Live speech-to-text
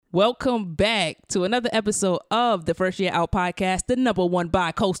Welcome back to another episode of the First Year Out Podcast, the #1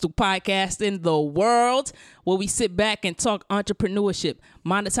 bi-coastal podcast in the world, where we sit back and talk entrepreneurship,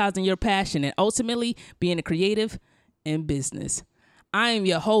 monetizing your passion, and ultimately being a creative in business. I am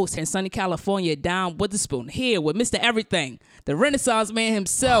your host in sunny California, Don Witherspoon, here with Mr. Everything, the Renaissance man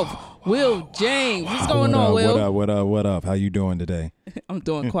himself, Will James. What's going on, Will? What up? How you doing today? I'm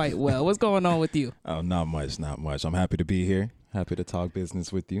doing quite well. What's going on with you? Oh, not much. I'm happy to be here. Happy to talk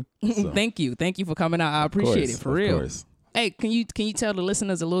business with you. So. Thank you for coming out. I appreciate it, for real. Of course. Hey, can you tell the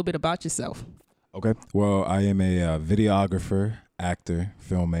listeners a little bit about yourself? Okay. Well, I am a videographer, actor,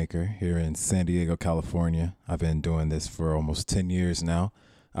 filmmaker here in San Diego, California. I've been doing this for almost 10 years now.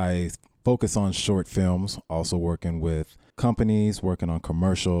 I focus on short films, also working with companies, working on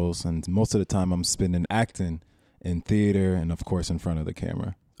commercials, and most of the time I'm spending acting in theater and, of course, in front of the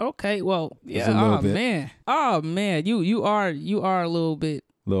camera. Okay, well, yeah. Oh man, you are a little bit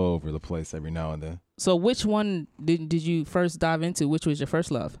over the place every now and then. So which one did you first dive into? Which was your first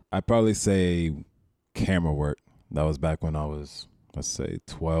love? I'd probably say camera work. That was back when I was, let's say,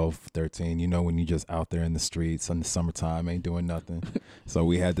 12, 13. You know, when you just out there in the streets in the summertime, ain't doing nothing. So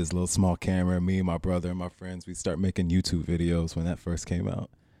we had this little small camera, me and my brother and my friends. We start making YouTube videos when that first came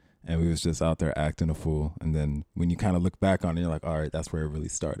out. And we was just out there acting a fool. And then when you kind of look back on it, you're like, all right, that's where it really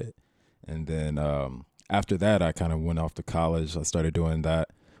started. And then after that, I kind of went off to college. I started doing that,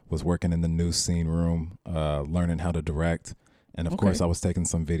 was working in the news scene room, learning how to direct. And of course, I was taking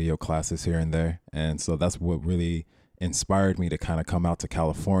some video classes here and there. And so that's what really inspired me to kind of come out to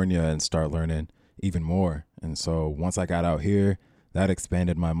California and start learning even more. And so once I got out here, that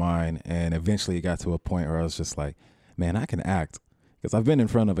expanded my mind. And eventually it got to a point where I was just like, man, I can act. Because I've been in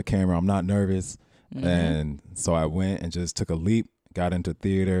front of a camera, I'm not nervous. Mm-hmm. And so I went and just took a leap, got into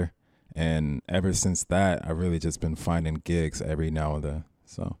theater. And ever since that, I've really just been finding gigs every now and then.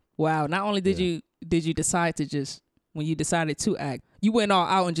 So wow, not only did you decide to just, when you decided to act, you went all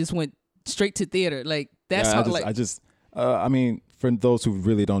out and just went straight to theater. Like that's I mean, for those who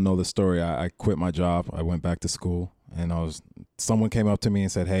really don't know the story, I quit my job. I went back to school and someone came up to me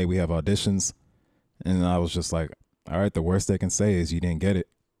and said, hey, we have auditions. And I was just like, all right, the worst they can say is you didn't get it.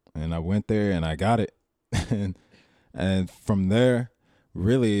 And I went there and I got it. and from there,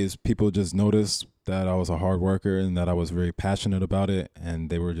 really, is people just noticed that I was a hard worker and that I was very passionate about it.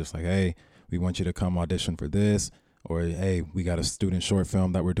 And they were just like, hey, we want you to come audition for this. Or, hey, we got a student short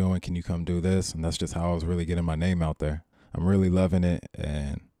film that we're doing. Can you come do this? And that's just how I was really getting my name out there. I'm really loving it.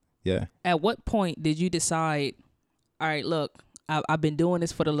 And yeah. At what point did you decide, all right, look, I've been doing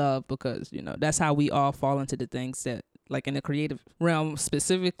this for the love, because, you know, that's how we all fall into the things that, like in the creative realm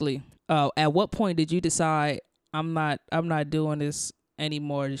specifically. At what point did you decide I'm not doing this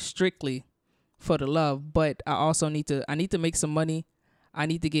anymore strictly for the love, but I also need to make some money. I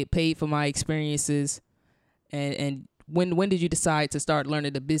need to get paid for my experiences. And when did you decide to start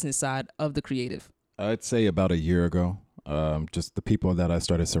learning the business side of the creative? I'd say about a year ago. Just the people that I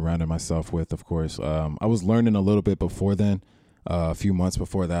started surrounding myself with, of course. I was learning a little bit before then. A few months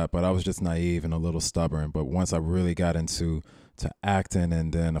before that, but I was just naive and a little stubborn. But once I really got into acting,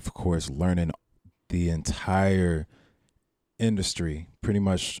 and then of course learning the entire industry, pretty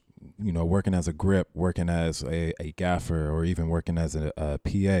much, you know, working as a grip, working as a gaffer, or even working as a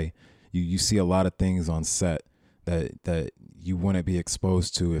PA, you see a lot of things on set that you wouldn't be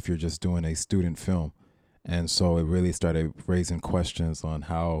exposed to if you're just doing a student film. And so it really started raising questions on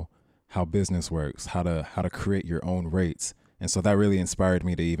how business works, how to create your own rates. And so that really inspired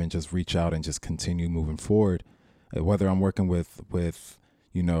me to even just reach out and just continue moving forward. Whether I'm working with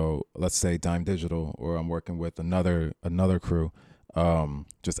you know, let's say Dime Digital, or I'm working with another crew,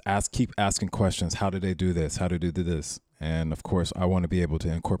 just keep asking questions. How do they do this? How do they do this? And of course, I want to be able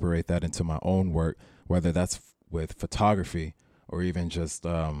to incorporate that into my own work, whether that's with photography or even just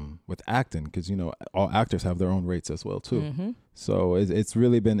with acting, because, you know, all actors have their own rates as well too. Mm-hmm. So it's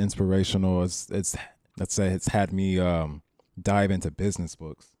really been inspirational. It's let's say it's had me dive into business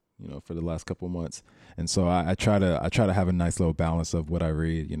books, you know, for the last couple of months. And so I try to have a nice little balance of what I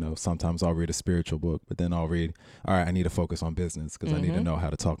read. You know, sometimes I'll read a spiritual book, but then I'll read, all right, I need to focus on business because I need to know how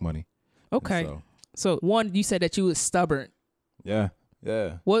to talk money. Okay. So one, you said that you was stubborn. Yeah.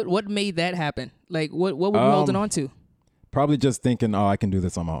 What made that happen? Like what were you holding on to? Probably just thinking, oh, I can do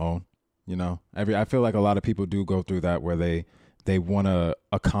this on my own. You know, I feel like a lot of people do go through that, where they want to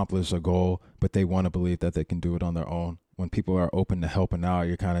accomplish a goal, but they want to believe that they can do it on their own. When people are open to helping out,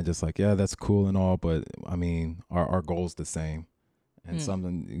 you're kind of just like, yeah, that's cool and all, but I mean, our goal's the same. And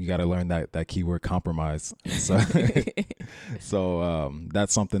something you got to learn that keyword compromise. So,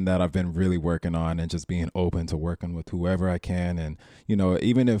 that's something that I've been really working on, and just being open to working with whoever I can. And,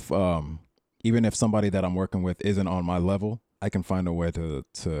 even if somebody that I'm working with isn't on my level, I can find a way to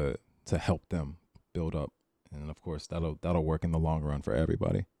help them build up. And of course that'll work in the long run for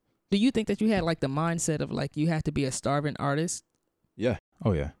everybody. Do you think that you had like the mindset of like you have to be a starving artist? Yeah.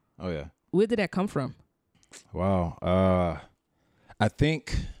 Oh yeah. Where did that come from? Wow. I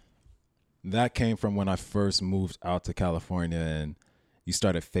think that came from when I first moved out to California, and you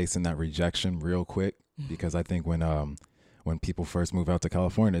started facing that rejection real quick. Because I think when people first move out to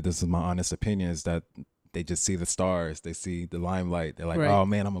California, this is my honest opinion, is that they just see the stars, they see the limelight. They're like, right. Oh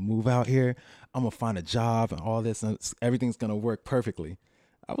man, I'm gonna move out here, I'm gonna find a job and all this, and everything's gonna work perfectly.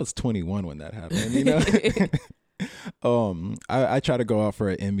 I was 21 when that happened, I tried to go out for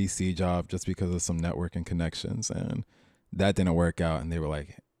an NBC job just because of some networking connections, and that didn't work out. And they were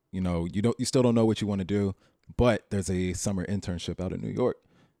like, you still don't know what you want to do, but there's a summer internship out in New York.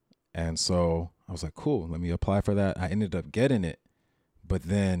 And so I was like, cool, let me apply for that. I ended up getting it, but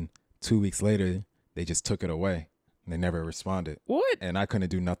then 2 weeks later, they just took it away. They never responded. What? And I couldn't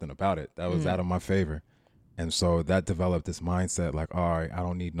do nothing about it. That was out of my favor. And so that developed this mindset like, all right, I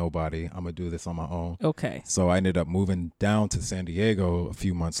don't need nobody. I'm going to do this on my own. Okay. So I ended up moving down to San Diego a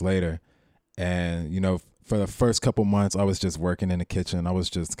few months later. And, for the first couple months, I was just working in the kitchen. I was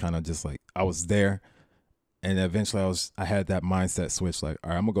just kind of just like, I was there. And eventually I had that mindset switch like, all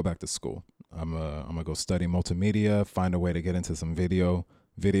right, I'm going to go back to school. I'm going to go study multimedia, find a way to get into some video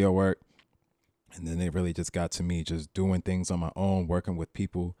work. And then it really just got to me just doing things on my own, working with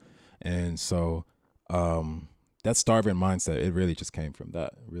people. And so that starving mindset, it really just came from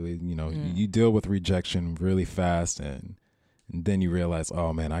that. Really, you deal with rejection really fast, and then you realize,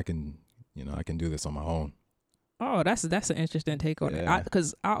 oh man, I can do this on my own. Oh, that's an interesting take on it.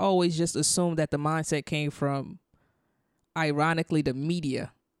 Because I always just assumed that the mindset came from, ironically, the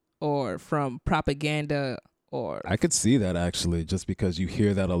media or from propaganda. Or I could see that actually, just because you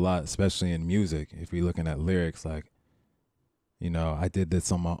hear that a lot, especially in music. If you're looking at lyrics, like, I did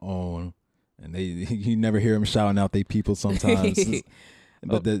this on my own, and you never hear them shouting out they people sometimes.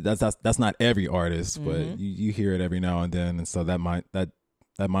 But that's not every artist, but you hear it every now and then, and so that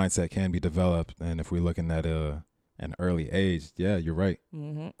mindset can be developed. And if we're looking at an early age, yeah, you're right.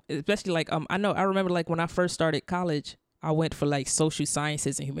 Especially like I remember like when I first started college, I went for like social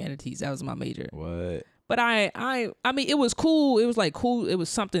sciences and humanities. That was my major. What? But I mean, it was cool. It was like cool. It was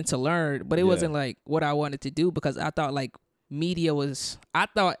something to learn, but it wasn't like what I wanted to do, because I thought like media was, I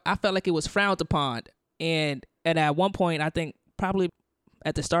felt like it was frowned upon. And at one point, I think probably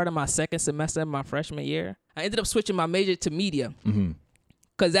at the start of my second semester of my freshman year, I ended up switching my major to media.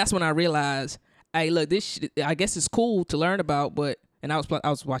 Because that's when I realized, hey, look, this shit, I guess it's cool to learn about, but, and I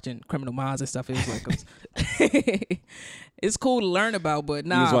was watching Criminal Minds and stuff. It was like, it's cool to learn about, but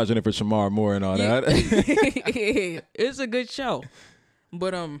nah. You was watching it for Shamar Moore and all that. It's a good show,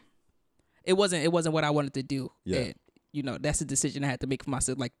 but it wasn't what I wanted to do. Yeah. And, that's a decision I had to make for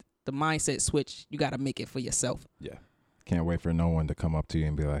myself. Like the mindset switch, you got to make it for yourself. Yeah. Can't wait for no one to come up to you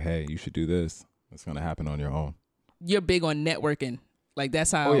and be like, hey, you should do this. It's going to happen on your own. You're big on networking. Like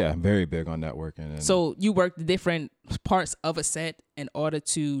that's how. Oh yeah, very big on networking. And so you work the different parts of a set in order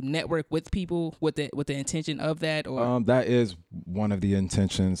to network with people with the intention of that, or that is one of the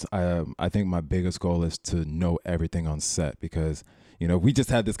intentions. I think my biggest goal is to know everything on set, because we just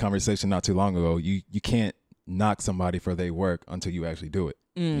had this conversation not too long ago. You can't knock somebody for their work until you actually do it.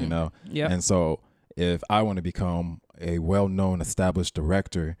 Yeah. And so if I want to become a well-known, established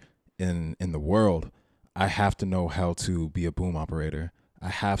director in the world, I have to know how to be a boom operator. I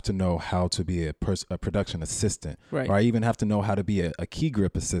have to know how to be a production assistant. Right. Or I even have to know how to be a key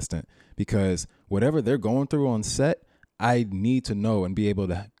grip assistant, because whatever they're going through on set, I need to know and be able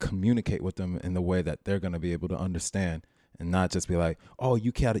to communicate with them in the way that they're going to be able to understand, and not just be like, oh,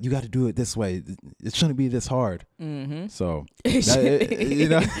 you got to do it this way. It shouldn't be this hard. So, it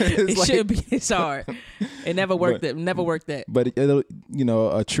shouldn't be this hard. It never worked. Never worked that. But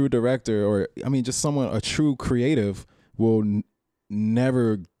a true director, or just a true creative will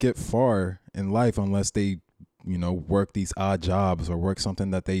never get far in life unless they, work these odd jobs or work something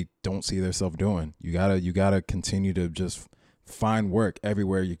that they don't see themselves doing. You gotta continue to just find work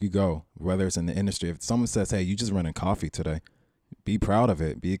everywhere you go, whether it's in the industry. If someone says, hey, you just running coffee today, be proud of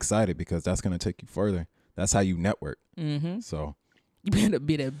it, be excited, because that's going to take you further. That's how you network. So you better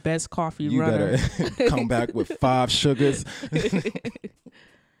be the best coffee runner. You better come back with 5 sugars.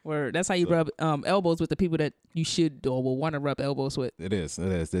 Word. That's how you rub elbows with the people that you should or will want to rub elbows with. It is.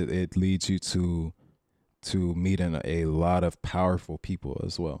 It leads you to to meeting a lot of powerful people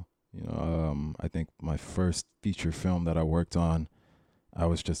as well. You know, I think my first feature film that I worked on, I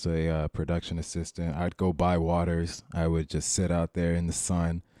was just a production assistant. I'd go buy waters. I would just sit out there in the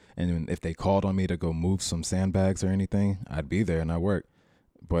sun. And if they called on me to go move some sandbags or anything, I'd be there and I work.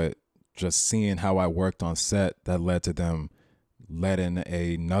 But just seeing how I worked on set, that led to them letting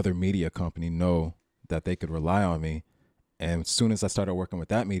another media company know that they could rely on me. And as soon as I started working with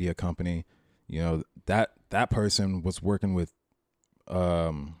that media company, you know, that person was working with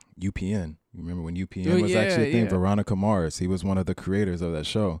UPN. You remember when UPN was actually a thing? Veronica Mars. He was one of the creators of that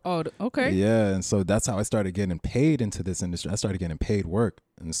show. Oh, okay. Yeah, and so that's how I started getting paid into this industry. I started getting paid work.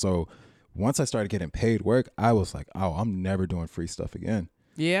 And so once I started getting paid work, I was like, oh, I'm never doing free stuff again.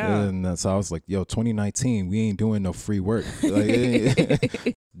 Yeah. And so I was like, yo, 2019, we ain't doing no free work.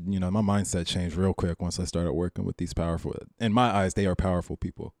 Like, you know, my mindset changed real quick once I started working with these powerful, in my eyes, they are powerful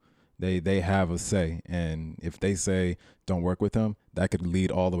people. They have a say. And if they say don't work with them, that could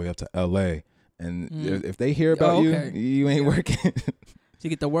lead all the way up to LA. And if they hear about you ain't working. You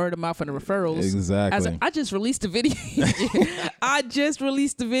get the word of mouth and the referrals. Exactly. I just released a video. I just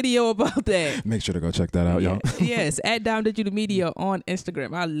released a video about that. Make sure to go check that out, y'all. Yes, at Dom Digital Media on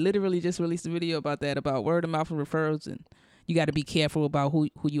Instagram. I literally just released a video about that, about word of mouth and referrals. And you got to be careful about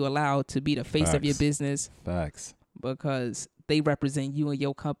who you allow to be the face of your business. Facts. Because they represent you and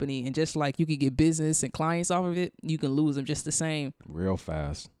your company. And just like you can get business and clients off of it, you can lose them just the same. Real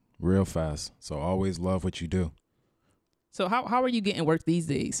fast. So always love what you do. So how are you getting work these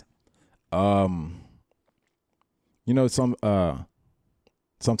days? You know,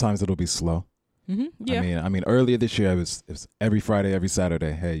 sometimes it'll be slow. Mm-hmm. Yeah. I mean, earlier this year it was every Friday, every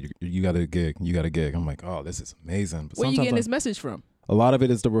Saturday. Hey, you got a gig. I'm like, oh, this is amazing. But where are you getting this message from? A lot of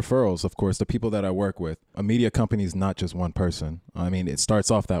it is the referrals, of course, the people that I work with. A media company is not just one person. I mean, it starts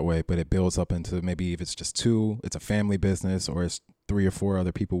off that way, but it builds up into maybe if it's just two, it's a family business, or it's 3 or 4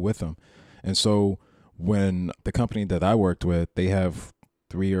 other people with them. And so when the company that I worked with, they have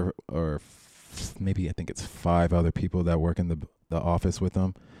 3 or maybe I think it's 5 other people that work in the office with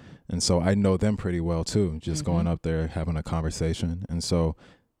them. And so I know them pretty well too, just going up there, having a conversation. And so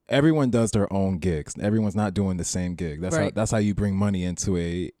everyone does their own gigs. Everyone's not doing the same gig. That's how you bring money into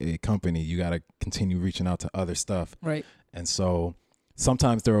a company. You got to continue reaching out to other stuff. Right. And so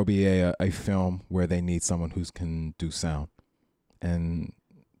sometimes there will be a film where they need someone who can do sound. And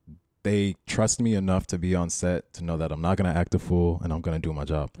they trust me enough to be on set to know that I'm not going to act a fool and I'm going to do my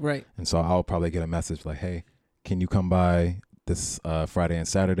job. Right. And so I'll probably get a message like, hey, can you come by this Friday and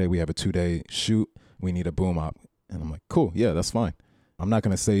Saturday? We have a 2-day shoot. We need a boom op. And I'm like, cool. Yeah, that's fine. I'm not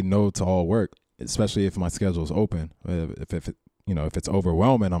going to say no to all work, especially if my schedule is open. If it's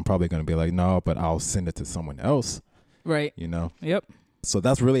overwhelming, I'm probably going to be like, no, but I'll send it to someone else. Right. You know? Yep. So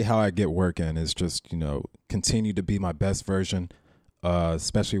that's really how I get work in, is just, you know, continue to be my best version,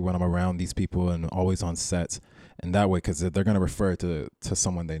 especially when I'm around these people and always on sets. And that way, because they're going to refer to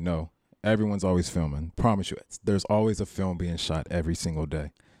someone they know. Everyone's always filming. Promise you, there's always a film being shot every single day.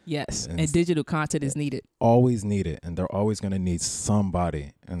 Yes, and digital content is needed. Always needed, and they're always going to need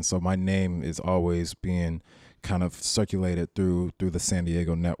somebody. And so my name is always being kind of circulated through the San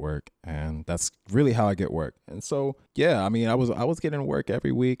Diego network, and that's really how I get work. And so, yeah, I mean, I was getting work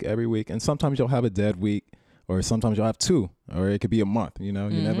every week, and sometimes you'll have a dead week, or sometimes you'll have 2, or it could be a month, you know,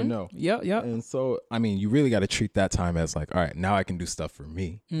 you never know. Yep. And so, I mean, you really got to treat that time as like, all right, now I can do stuff for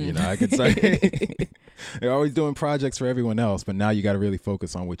me. You know, I can start, you're always doing projects for everyone else, but now you got to really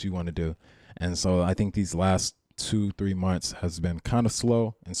focus on what you want to do. And so I think these last 2-3 months has been kind of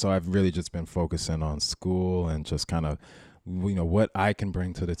slow. And so I've really just been focusing on school and just kind of, you know, what I can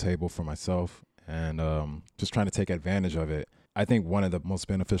bring to the table for myself, and just trying to take advantage of it. I think one of the most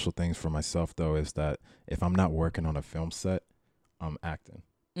beneficial things for myself, though, is that if I'm not working on a film set, I'm acting.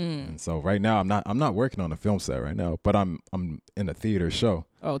 And so right now I'm not working on a film set right now, but I'm in a theater show.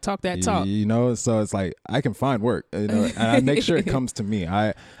 Oh, talk that talk. You know, so it's like I can find work, you know, and I make sure it comes to me.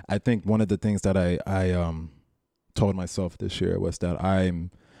 I think one of the things that I told myself this year was that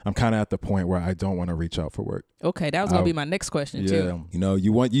I'm kind of at the point where I don't want to reach out for work. Okay, that was gonna be my next question too. Yeah, you know,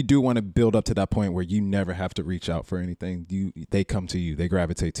 you do want to build up to that point where you never have to reach out for anything. They come to you, they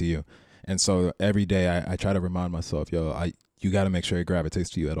gravitate to you, and so every day I try to remind myself, you got to make sure it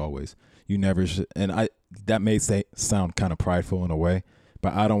gravitates to you at always. You never should, and that may sound kind of prideful in a way,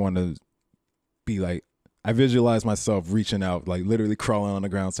 but I don't want to be like. I visualize myself reaching out, like literally crawling on the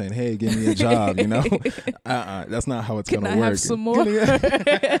ground saying, hey, give me a job, you know? That's not how it's going to work. Have some more?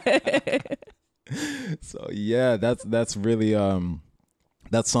 So, yeah, that's really,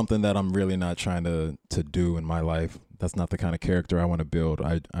 that's something that I'm really not trying to do in my life. That's not the kind of character I want to build.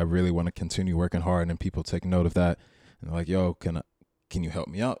 I really want to continue working hard, and people take note of that. And they're like, yo, can you help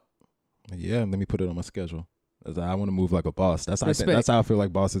me out? Yeah, let me put it on my schedule. I want to move like a boss. That's how I feel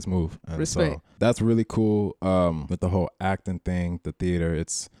like bosses move. And Respect. so that's really cool. With the whole acting thing, the theater,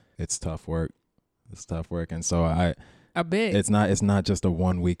 it's tough work. It's tough work. And so I bet it's not just a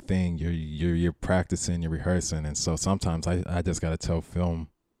 1 week thing. You're practicing, you're rehearsing. And so sometimes I just gotta tell film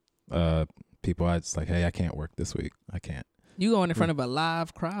people, I just like, hey, I can't work this week. I can't. You going in front of a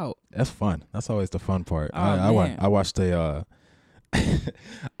live crowd. That's fun. That's always the fun part. Oh, I watched I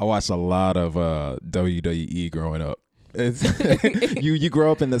watched a lot of WWE growing up. It's you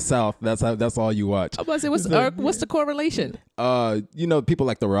grow up in the South. That's all you watch. I was about to say, what's the correlation? People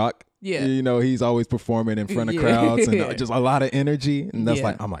like The Rock. Yeah. He's always performing in front of crowds and just a lot of energy. And that's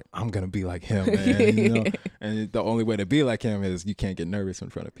I'm gonna be like him, man. And the only way to be like him is you can't get nervous in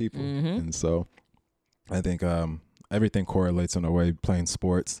front of people. Mm-hmm. And so I think everything correlates in a way. Playing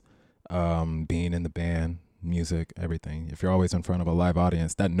sports, being in the band, music, everything. If you're always in front of a live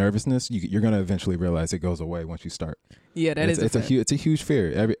audience, that nervousness, you're gonna eventually realize it goes away once you start. Yeah, it's a huge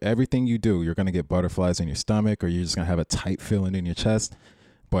fear. Everything you do, you're gonna get butterflies in your stomach, or you're just gonna have a tight feeling in your chest.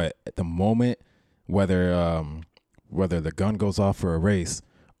 But at the moment, whether the gun goes off for a race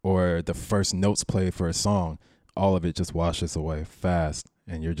or the first notes played for a song, all of it just washes away fast,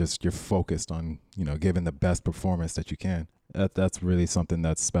 and you're focused on giving the best performance that you can. That's really something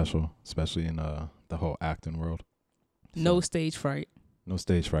that's special, especially in the whole acting world. So, no stage fright. No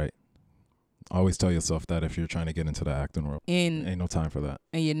stage fright. Always tell yourself that if you're trying to get into the acting world. And ain't no time for that.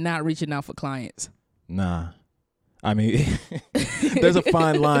 And you're not reaching out for clients. Nah. I mean, there's a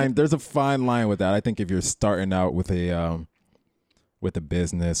fine line. There's a fine line with that. I think if you're starting out with a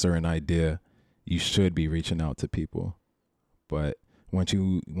business or an idea, you should be reaching out to people. But once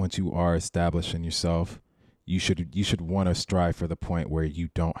you are establishing yourself, you should want to strive for the point where you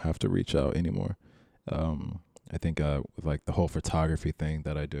don't have to reach out anymore. I think with like the whole photography thing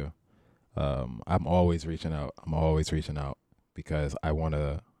that I do, I'm always reaching out. Because I want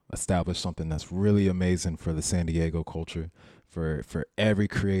to establish something that's really amazing for the San Diego culture, for every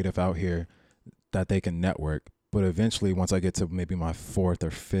creative out here, that they can network. But eventually, once I get to maybe my 4th or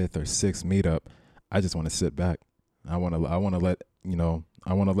 5th or 6th meetup, I just want to sit back. I want to let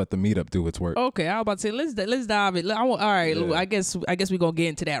the meetup do its work. Okay, I was about to say let's dive in. All right, yeah. I guess we're gonna get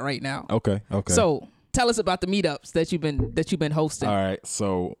into that right now. Okay. So tell us about the meetups that you've been hosting. All right.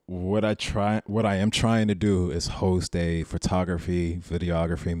 So what I am trying to do is host a photography,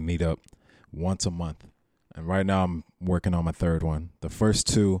 videography meetup once a month. And right now I'm working on my 3rd one. The first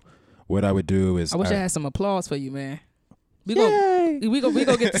 2, what I would do is I wish I had some applause for you, man. We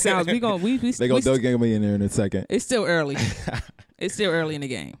gonna get the sounds. They'll get me in there in a second. It's still early. It's still early in the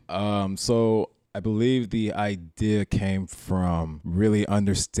game. So I believe the idea came from really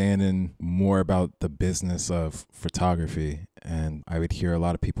understanding more about the business of photography. And I would hear a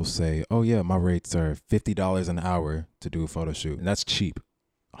lot of people say, oh yeah, my rates are $50 an hour to do a photo shoot. And that's cheap.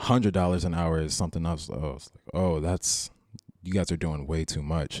 $100 an hour is something else. I was like, you guys are doing way too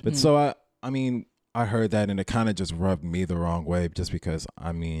much. But so I heard that, and it kind of just rubbed me the wrong way, just because,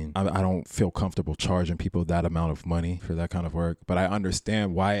 I don't feel comfortable charging people that amount of money for that kind of work. But I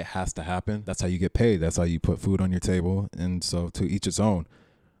understand why it has to happen. That's how you get paid. That's how you put food on your table. And so to each its own.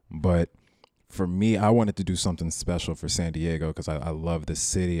 But for me, I wanted to do something special for San Diego because I love the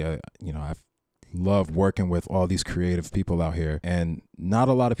city. I love working with all these creative people out here. And not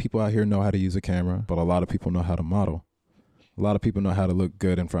a lot of people out here know how to use a camera, but a lot of people know how to model. A lot of people know how to look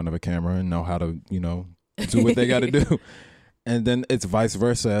good in front of a camera and know how to, do what they got to do. And then it's vice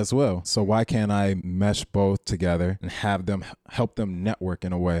versa as well. So why can't I mesh both together and help them network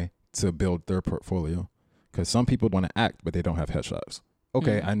in a way to build their portfolio? Because some people want to act, but they don't have headshots.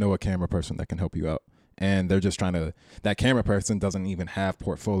 Okay, I know a camera person that can help you out. And they're just that camera person doesn't even have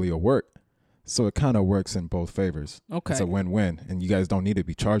portfolio work. So it kind of works in both favors. Okay. It's a win-win. And you guys don't need to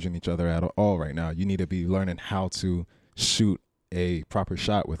be charging each other at all right now. You need to be learning how to shoot a proper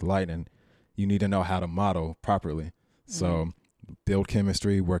shot with light, and you need to know how to model properly. So build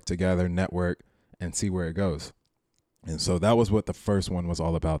chemistry, work together, network, and see where it goes. And so that was what the first one was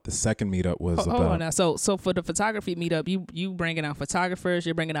all about. The second meetup was about. Hold on now. So for the photography meetup, you bringing out photographers,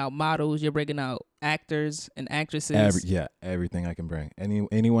 you're bringing out models, you're bringing out actors and actresses. Everything I can bring.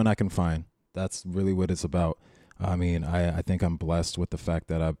 Anyone I can find. That's really what it's about. I think I'm blessed with the fact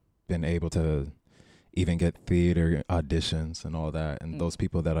that I've been able to even get theater auditions and all that. And those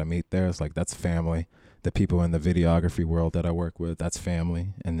people that I meet there, it's like, that's family. The people in the videography world that I work with, that's family.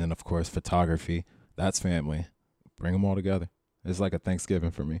 And then, of course, photography, that's family. Bring them all together. It's like a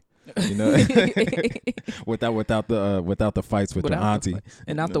Thanksgiving for me. You know, without the fights with your auntie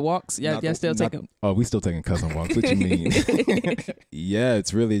and not the walks. Yeah, still taking. Oh, we still taking cousin walks. What you mean? Yeah,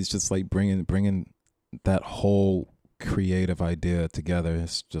 it's just like bringing that whole creative idea together.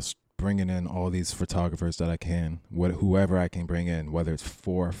 It's just bringing in all these photographers that I can, whoever I can bring in, whether it's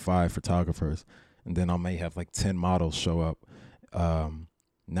 4 or 5 photographers, and then I may have like 10 models show up.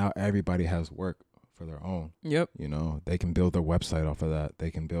 Now everybody has work for their own. Yep. You know, they can build their website off of that.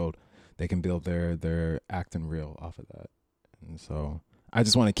 They can build their acting reel off of that. And so I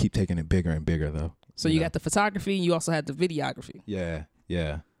just want to keep taking it bigger and bigger though. So you got the photography, you also had the videography. Yeah.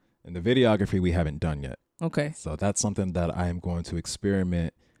 And the videography we haven't done yet. Okay. So that's something that I am going to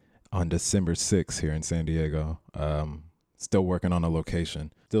experiment on December 6th here in San Diego. Still working on a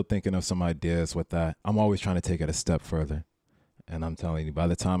location. Still thinking of some ideas with that. I'm always trying to take it a step further. And I'm telling you, by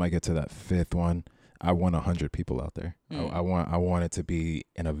the time I get to that 5th one, I want 100 people out there. I want it to be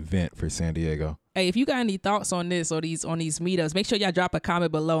an event for San Diego. Hey, if you got any thoughts on this or on these meetups, make sure y'all drop a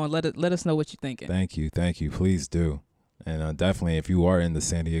comment below and let us know what you're thinking. Thank you, please do. And definitely, if you are in the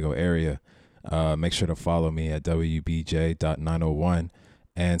San Diego area, make sure to follow me at wbj.901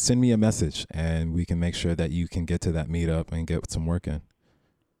 and send me a message, and we can make sure that you can get to that meetup and get some work in.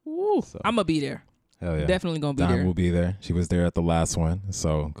 Woo, so, I'm gonna be there. Hell yeah. Definitely gonna be Dime there. will be there. She was there at the last one,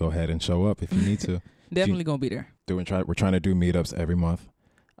 so go ahead and show up if you need to. Definitely gonna be there. We're trying to do meetups every month.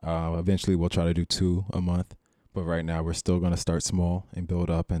 Eventually, we'll try to do 2 a month. But right now, we're still going to start small and build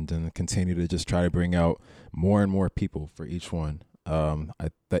up, and then continue to just try to bring out more and more people for each one.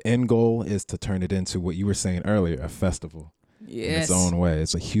 The end goal is to turn it into what you were saying earlier, a festival. Yes. In its own way.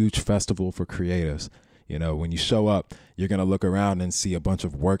 It's a huge festival for creatives. You know, when you show up, you're going to look around and see a bunch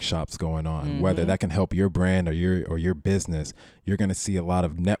of workshops going on, whether that can help your brand or your business. You're going to see a lot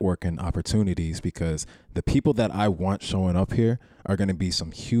of networking opportunities, because the people that I want showing up here are going to be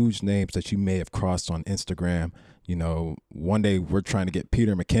some huge names that you may have crossed on Instagram. You know, one day we're trying to get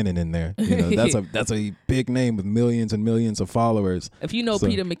Peter McKinnon in there. You know, that's a big name with millions and millions of followers. If you know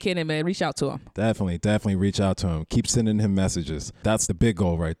Peter McKinnon, man, reach out to him. Definitely reach out to him. Keep sending him messages. That's the big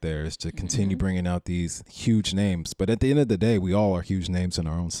goal right there, is to continue bringing out these huge names. But at the end of the day, we all are huge names in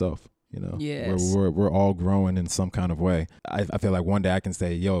our own self. You know, yes. we're all growing in some kind of way. I feel like one day I can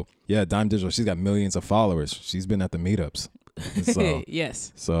say, yo, yeah, Dime Digital, she's got millions of followers. She's been at the meetups. So,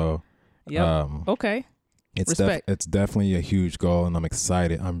 yes. So, yep. Okay. It's definitely a huge goal, and I'm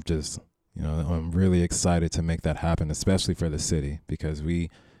excited. I'm really excited to make that happen, especially for the city, because we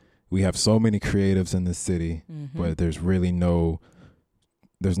have so many creatives in the city, but there's no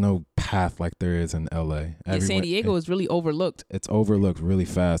path like there is in LA. San Diego is really overlooked. It's overlooked really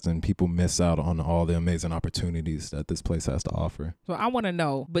fast, and people miss out on all the amazing opportunities that this place has to offer. So I want to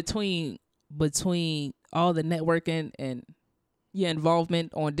know, between all the networking and your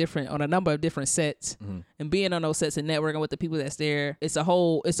involvement on a number of different sets, and being on those sets and networking with the people that's there, it's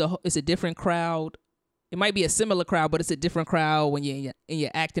a different crowd. It might be a similar crowd, but it's a different crowd when you're in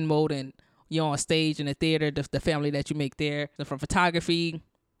your acting mode and you're on stage in the theater, the family that you make there. So from photography,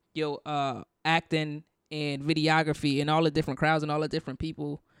 your acting and videography, and all the different crowds and all the different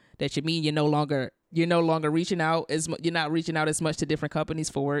people that you meet, you're no longer reaching out you're not reaching out as much to different companies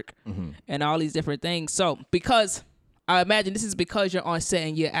for work and all these different things. So because I imagine this is because you're on set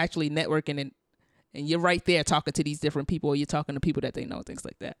and you're actually networking and you're right there talking to these different people, or you're talking to people that they know, things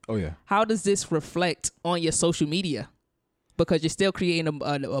like that. Oh yeah. How does this reflect on your social media? Because you're still creating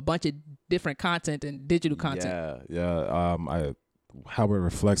a bunch of different content and digital content. Yeah. How it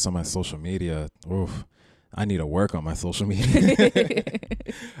reflects on my social media. Oof, I need to work on my social media.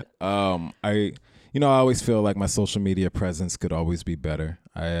 I always feel like my social media presence could always be better.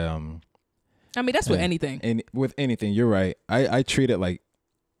 I mean, that's with anything. And with anything, you're right. I treat it like,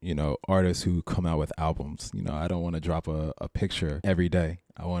 artists who come out with albums. I don't want to drop a picture every day.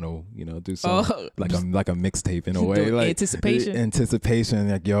 I want to, do something like a mixtape in a way. Like anticipation.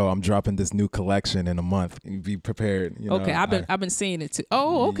 Like, yo, I'm dropping this new collection in a month. Be prepared. Okay, I've been seeing it too.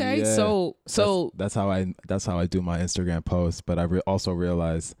 Oh, okay. Yeah, so that's how I do my Instagram posts. But I also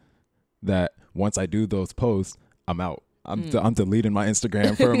realize that once I do those posts, I'm out. I'm deleting my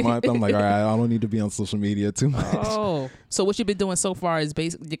Instagram for a month. I'm like, all right, I don't need to be on social media too much. Oh, so what you've been doing so far is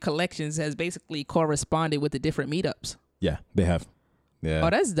basically your collections has basically corresponded with the different meetups. Yeah, they have. Yeah.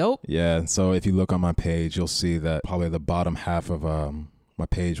 Oh, that's dope. Yeah. So if you look on my page, you'll see that probably the bottom half of my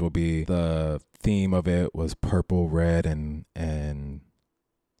page will be, the theme of it was purple, red, and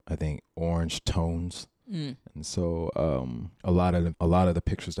I think orange tones. And so a lot of the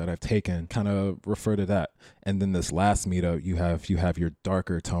pictures that I've taken kind of refer to that. And then this last meetup, you have your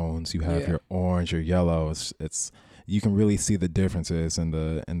darker tones, you have your orange, your yellow. It's you can really see the differences in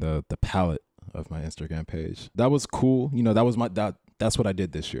the palette of my Instagram page. That was cool. You know, that's what I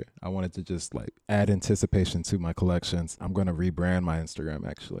did this year. I wanted to just like add anticipation to my collections. I'm going to rebrand my Instagram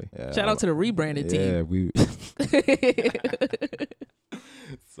actually. Yeah, Shout out to the rebranded team.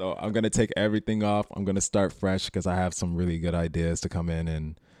 So I'm going to take everything off. I'm going to start fresh because I have some really good ideas to come in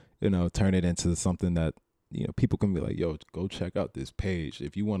and, you know, turn it into something that, you know, people can be like, yo, go check out this page.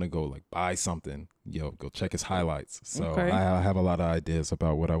 If you want to go like buy something, yo, go check his highlights. So Okay. I have a lot of ideas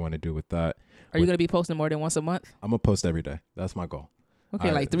about what I want to do with that. Are you going to be posting more than once a month? I'm going to post every day. That's my goal.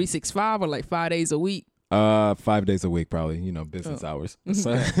 Okay, like 365 or like 5 days a week? 5 days a week, probably, you know, business hours.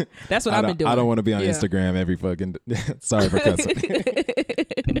 So That's what I've been doing. I don't want to be on Yeah. Instagram every fucking, sorry for cussing.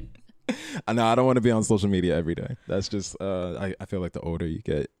 I know I don't want to be on social media every day. That's just, I feel like the older you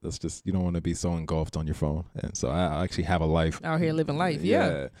get, that's just, you don't want to be so engulfed on your phone. And so I actually have a life. Out here living life,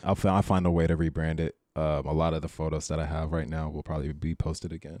 yeah. I'll find a way to rebrand it. A lot of the photos that I have right now will probably be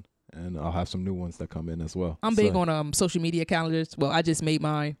posted again. And I'll have some new ones that come in as well. I'm big on social media calendars. Well, I just made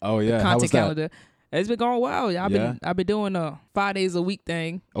mine. Oh yeah, The how was content that? calendar. It's been going well. I've been doing a 5 days a week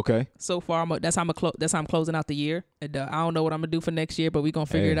thing Okay. so far. That's how I'm closing out the year. And I don't know what I'm gonna do for next year, but we're gonna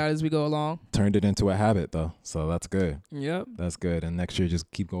figure it out as we go along. Turned it into a habit though, so that's good. Yep, That's good. And next year, just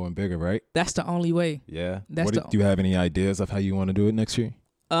keep going bigger, right? that's the only way. Yeah. That's Do you have any ideas of how you want to do it next year?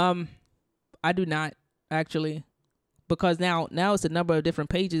 I do not actually, because now it's a number of different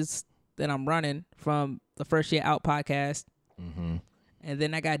pages that I'm running from the First Year Out podcast, and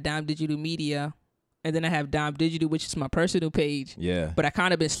then I got Dime Digital Media, and then I have Dime Digital, which is my personal page. Yeah. But I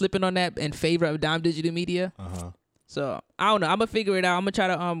kind of been slipping on that in favor of Dime Digital Media. So I don't know. I'm gonna figure it out. I'm gonna try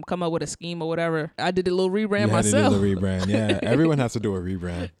to come up with a scheme or whatever. I did a little rebrand myself. You had to do the rebrand. Yeah. Everyone has to do a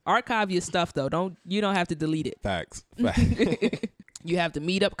rebrand. Archive your stuff though. You don't have to delete it. Facts. You have the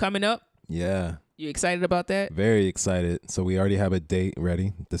meetup coming up. Yeah. You excited about that? Very excited. So we already have a date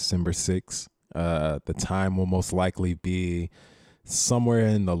ready, December 6th. The time will most likely be somewhere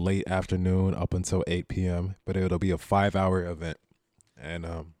in the late afternoon up until 8 p.m., but it'll be a 5-hour event. And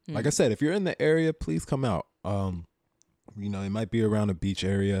like I said, if you're in the area, please come out. You know, it might be around a beach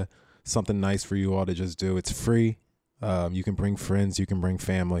area, something nice for you all to just do. It's free. You can bring friends, you can bring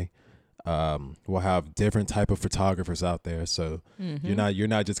family. We'll have different type of photographers out there, so you're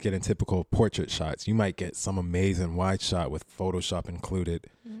not just getting typical portrait shots. You might get some amazing wide shot with Photoshop included,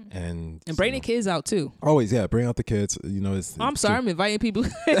 and bring the kids out too. Always, yeah, bring out the kids. You know, I'm sorry, I'm inviting people.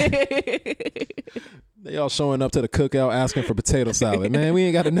 They all showing up to the cookout asking for potato salad. Man, we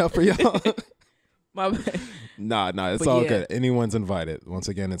ain't got enough for y'all. My bad. Nah, it's But all yeah. good. Anyone's invited. Once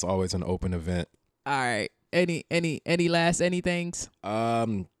again, it's always an open event. All right. Any last anythings?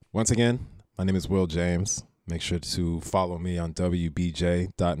 Once again, my name is Will James. Make sure to follow me on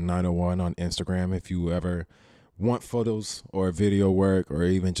WBJ.901 on Instagram if you ever want photos or video work or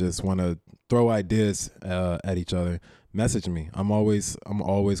even just want to throw ideas at each other. Message me. I'm always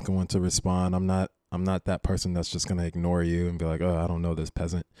going to respond. I'm not that person that's just going to ignore you and be like, oh, I don't know this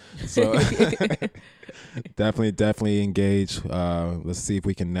peasant. So definitely engage. Let's see if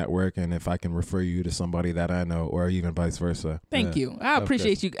we can network and if I can refer you to somebody that I know or even vice versa. Thank you. I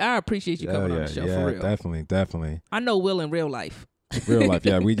appreciate you. I appreciate you coming on the show for real. Definitely. I know Will in real life. Real life.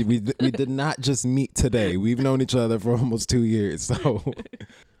 Yeah, we did not just meet today. We've known each other for almost 2 years. So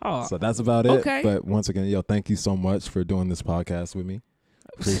so that's about it. Okay. But once again, thank you so much for doing this podcast with me.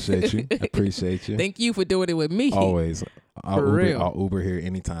 Appreciate you. Appreciate you. Thank you for doing it with me. Always. I'll Uber here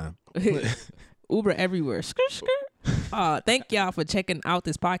anytime. Uber everywhere. Thank y'all for checking out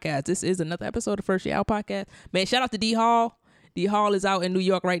this podcast. This is another episode of First Year Out podcast. Man, shout out to D Hall. D Hall is out in New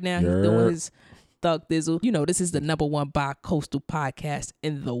York right now. He's doing his Thug Thizzle. You know, this is the #1 bi-coastal podcast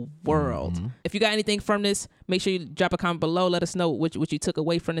in the world. If you got anything from this, make sure you drop a comment below. Let us know what you took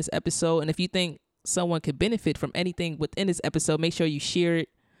away from this episode. And if you think someone could benefit from anything within this episode, make sure you share it.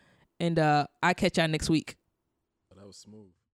 And I'll catch y'all next week. That was smooth.